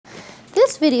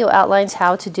This video outlines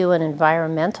how to do an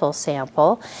environmental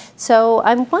sample. So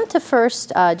I want to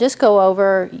first just go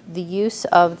over the use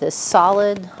of this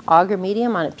solid agar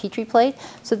medium on a Petri plate.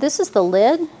 So this is the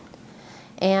lid,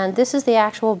 and this is the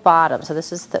actual bottom. So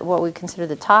this is what we consider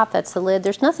the top. That's the lid.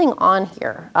 There's nothing on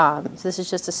here. So this is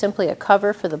just simply a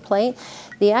cover for the plate.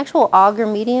 The actual agar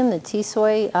medium, the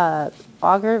tea-soy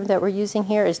agar that we're using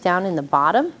here, is down in the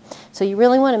bottom. So you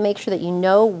really want to make sure that you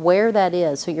know where that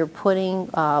is. So you're putting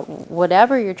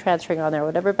whatever you're transferring on there,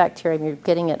 whatever bacterium, you're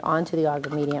getting it onto the agar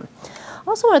medium. I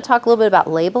also want to talk a little bit about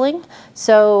labeling.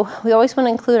 So we always want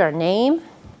to include our name,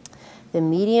 the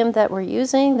medium that we're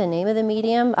using, the name of the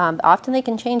medium. Often they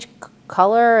can change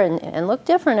color and look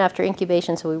different after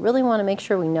incubation, so we really want to make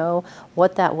sure we know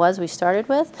what that was we started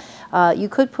with. You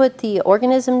could put the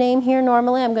organism name here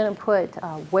normally. I'm going to put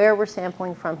where we're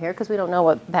sampling from here because we don't know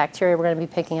what bacteria we're going to be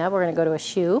picking up. We're going to go to a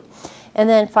shoe. And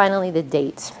then finally the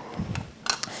dates.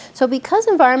 So because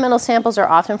environmental samples are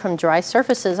often from dry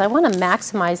surfaces, I want to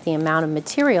maximize the amount of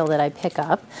material that I pick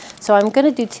up. So I'm going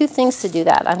to do two things to do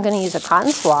that. I'm going to use a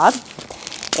cotton swab,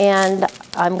 and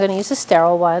I'm going to use a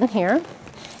sterile one here.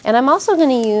 And I'm also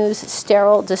going to use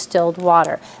sterile distilled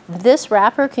water. This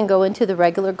wrapper can go into the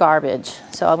regular garbage.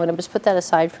 So I'm going to just put that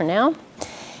aside for now.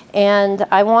 And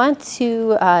I want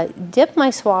to dip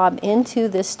my swab into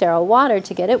this sterile water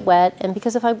to get it wet. And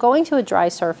because if I'm going to a dry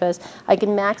surface, I can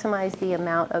maximize the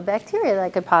amount of bacteria that I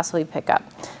could possibly pick up.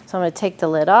 So I'm going to take the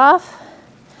lid off,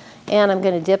 and I'm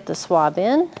going to dip the swab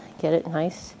in, get it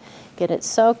nice, get it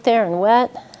soaked there and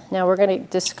wet. Now we're going to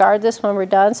discard this when we're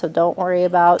done, so don't worry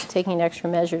about taking extra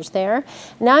measures there.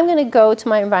 Now I'm going to go to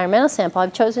my environmental sample.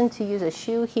 I've chosen to use a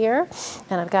shoe here,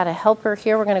 and I've got a helper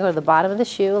here. We're going to go to the bottom of the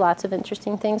shoe. Lots of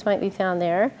interesting things might be found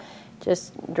there.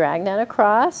 Just drag that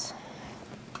across.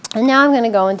 And now I'm going to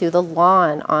go and do the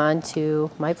lawn onto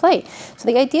my plate. So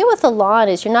the idea with the lawn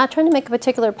is you're not trying to make a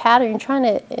particular pattern, you're trying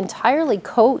to entirely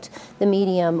coat the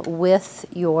medium with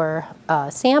your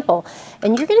sample.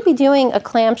 And you're going to be doing a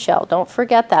clamshell. Don't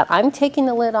forget that. I'm taking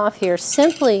the lid off here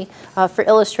simply for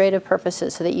illustrative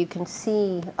purposes so that you can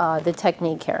see the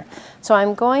technique here. So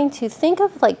I'm going to think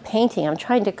of like painting. I'm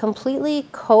trying to completely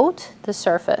coat the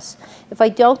surface. If I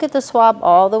don't get the swab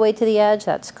all the way to the edge,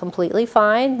 that's completely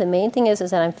fine. The main thing is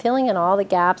that I'm filling in all the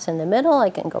gaps in the middle. I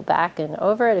can go back and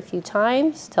over it a few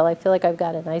times till I feel like I've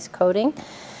got a nice coating.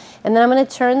 And then I'm going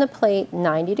to turn the plate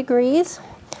 90 degrees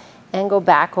and go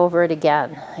back over it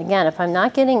again. Again, if I'm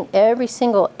not getting every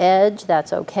single edge,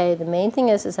 that's okay. The main thing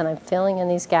is that I'm filling in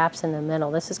these gaps in the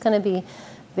middle. This is going to be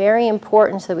very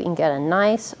important so that we can get a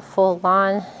nice full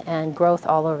lawn and growth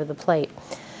all over the plate.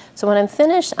 So when I'm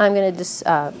finished, I'm going to just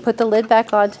put the lid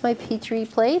back onto my Petri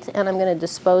plate, and I'm going to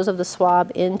dispose of the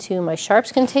swab into my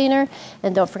sharps container.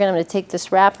 And don't forget, I'm going to take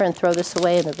this wrapper and throw this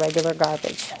away in the regular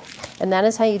garbage. And that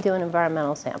is how you do an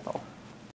environmental sample.